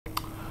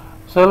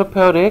Solar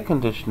powered air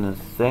conditioners,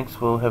 thanks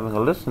for having a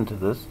listen to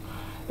this.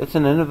 It's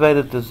an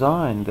innovative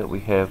design that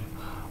we have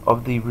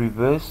of the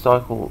reverse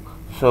cycle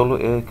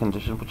solar air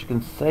conditioner, which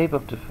can save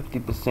up to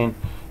 50%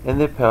 in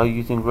their power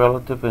using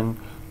relative and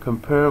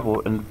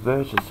comparable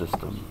inverter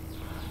system.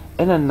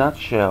 In a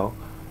nutshell,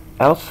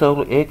 our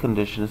solar air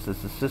conditioners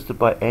is assisted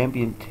by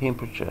ambient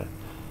temperature.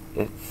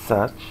 As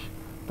such,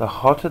 the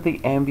hotter the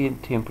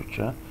ambient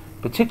temperature,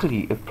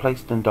 particularly if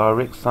placed in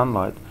direct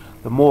sunlight,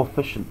 the more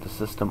efficient the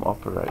system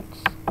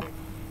operates.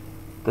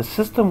 The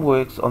system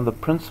works on the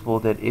principle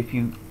that if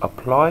you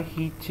apply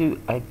heat to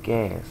a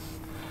gas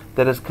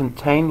that is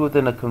contained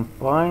within a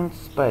confined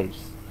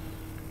space,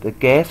 the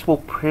gas will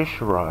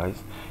pressurize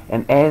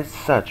and as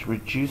such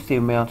reduce the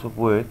amount of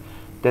work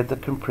that the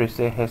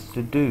compressor has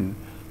to do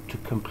to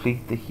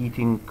complete the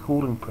heating and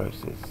cooling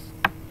process.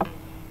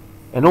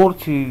 In order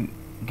to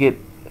get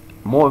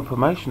more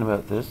information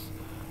about this,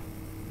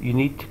 you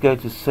need to go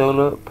to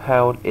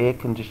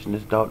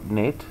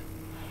solarpoweredairconditioners.net,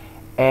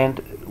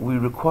 and we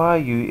require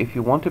you, if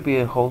you want to be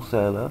a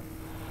wholesaler,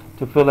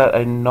 to fill out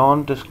a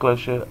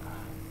non-disclosure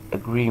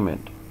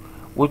agreement,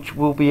 which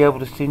will be able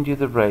to send you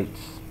the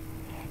rates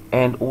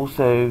and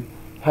also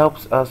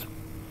helps us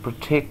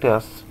protect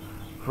us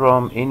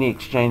from any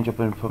exchange of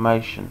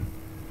information.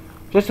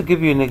 Just to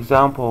give you an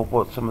example of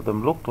what some of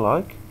them look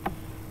like,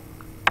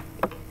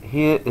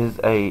 here is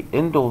a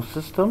indoor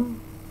system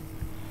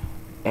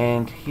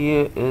and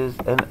here is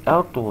an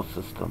outdoor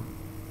system.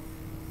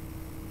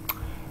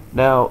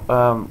 Now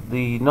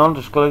the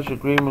non-disclosure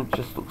agreement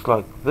just looks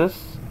like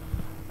this.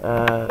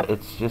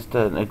 It's just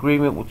an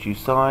agreement which you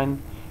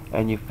sign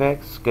and you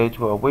fax, go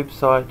to our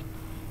website,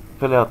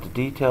 fill out the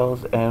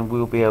details, and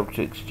we'll be able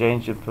to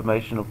exchange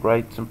information of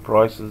rates and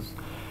prices,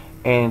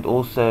 and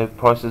also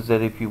prices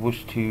that if you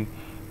wish to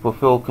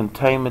fulfill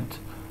containment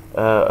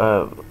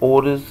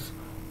orders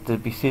to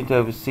be sent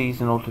overseas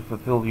in order to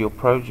fulfill your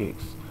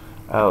projects.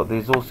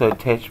 There's also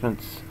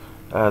attachments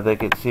that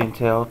get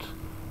sent out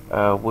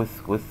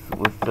with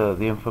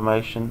the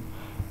information,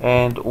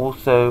 and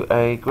also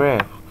a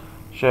graph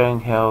showing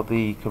how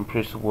the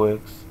compressor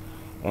works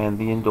and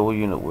the indoor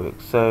unit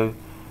works. So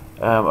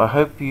I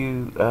hope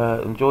you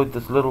enjoyed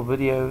this little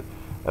video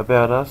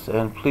about us,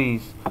 and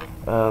please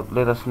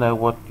let us know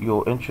what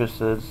your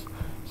interest is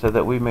so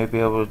that we may be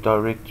able to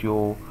direct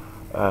your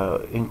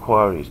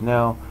inquiries.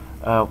 Now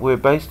we're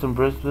based in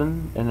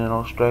Brisbane and in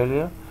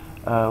Australia.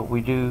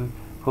 We do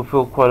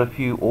fulfill quite a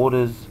few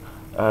orders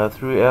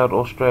throughout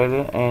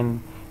Australia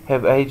and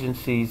have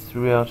agencies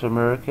throughout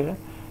America,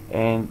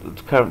 and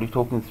currently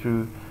talking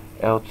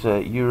throughout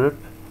Europe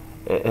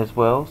as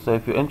well. So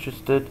if you're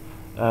interested,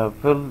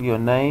 fill your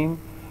name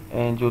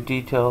and your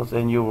details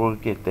and you will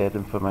get that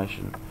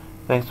information.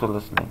 Thanks for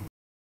listening.